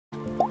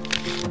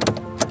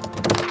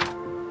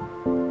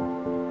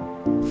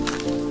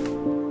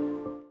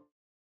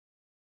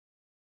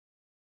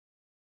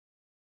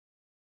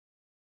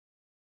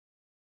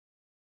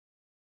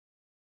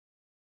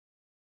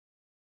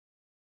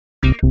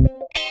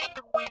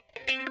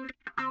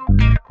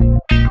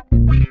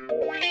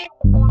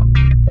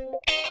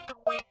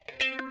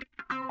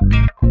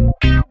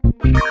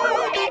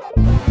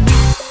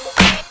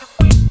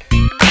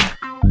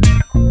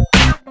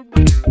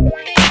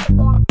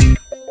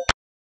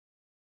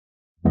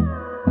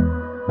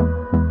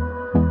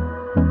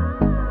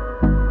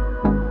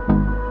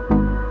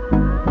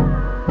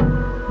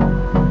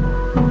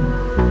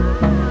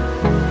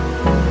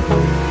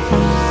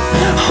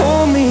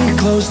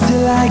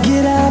Till I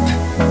get up,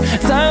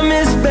 time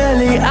is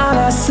barely on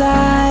our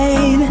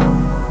side.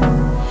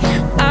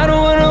 I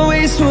don't wanna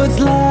waste what's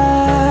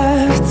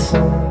left.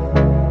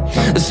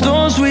 The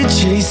storms we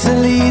chase are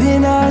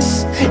leading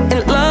us,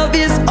 and love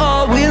is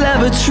all we'll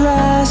ever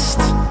trust.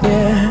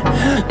 Yeah,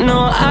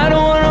 no, I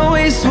don't wanna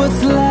waste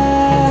what's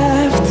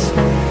left.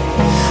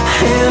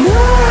 And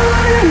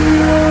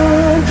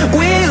on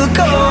we'll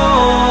go,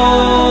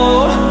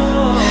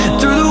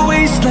 through the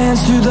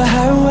wastelands, through the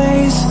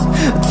highways,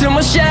 till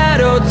my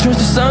shadow turns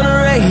to sun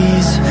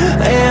rays.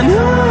 And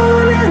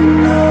on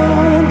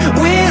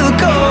we'll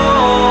go,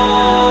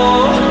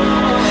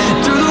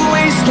 through the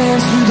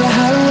wastelands, through the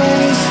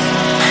highways,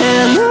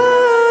 and on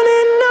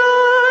we'll go.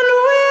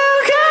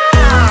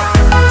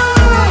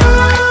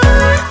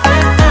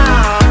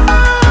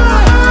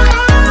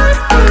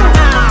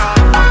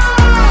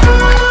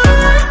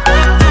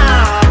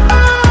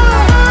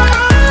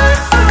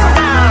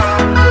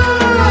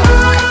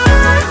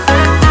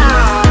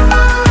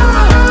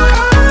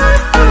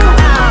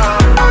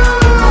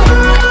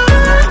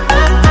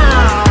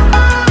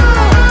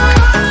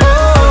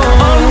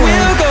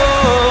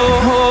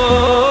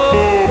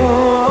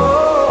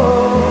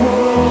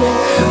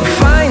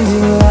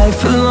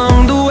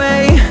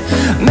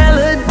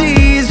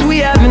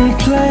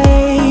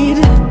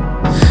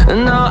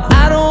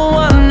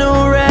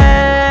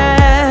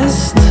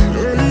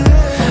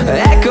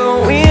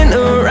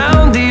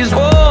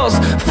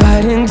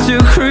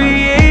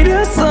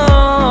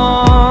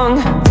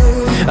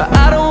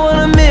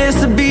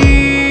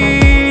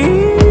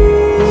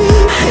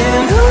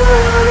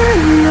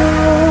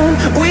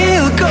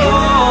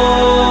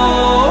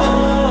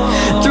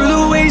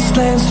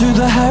 Through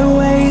the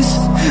highways,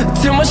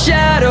 till my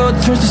shadow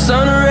turns to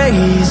sun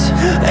rays.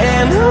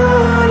 And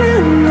on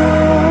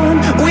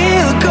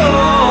we'll go,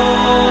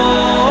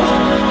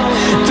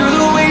 through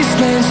the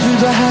wastelands, through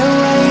the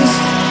highways,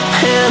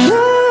 and on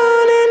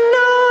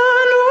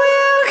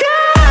we'll go.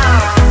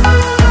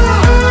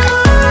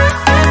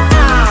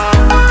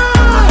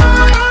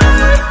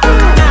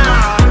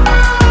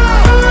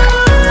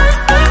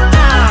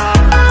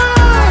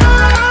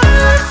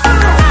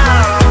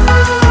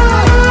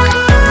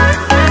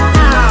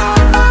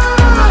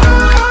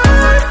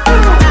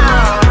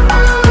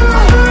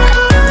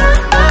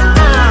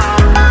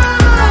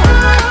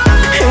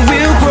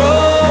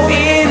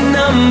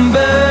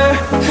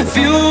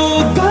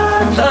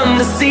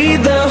 See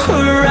the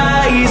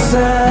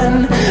horizon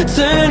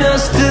turn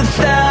us to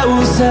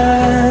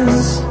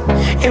thousands,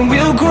 and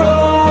we'll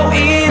grow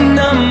in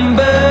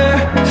number,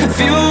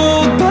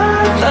 fueled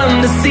by them.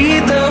 To see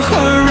the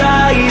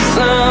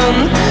horizon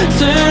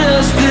turn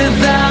us to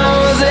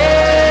thousands,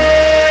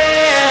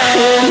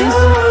 and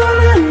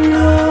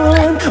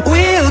on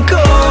we'll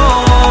go,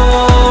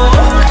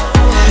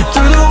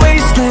 through the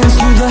wastelands,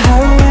 through the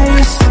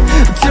highways,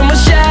 till my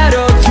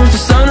shadow turns to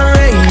sun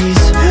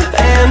rays.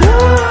 And on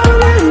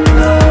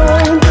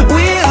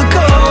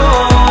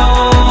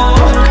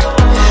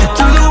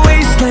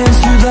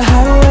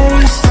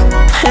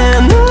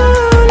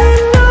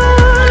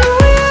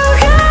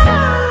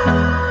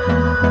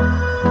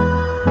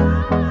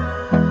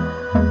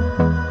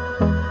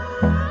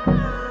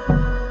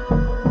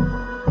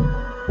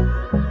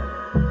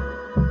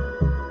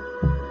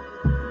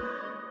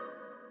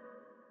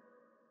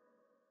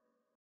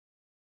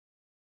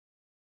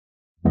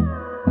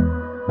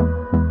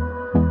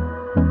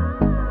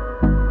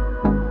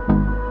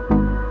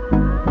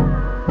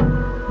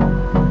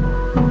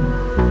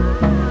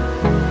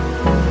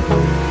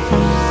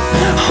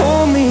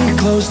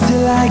close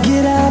till I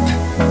get up,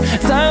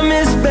 time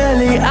is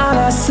barely on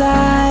our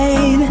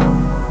side.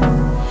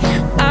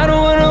 I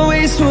don't wanna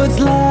waste what's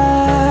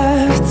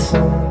left.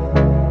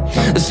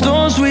 The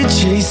storms we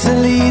chase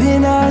are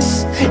leading us,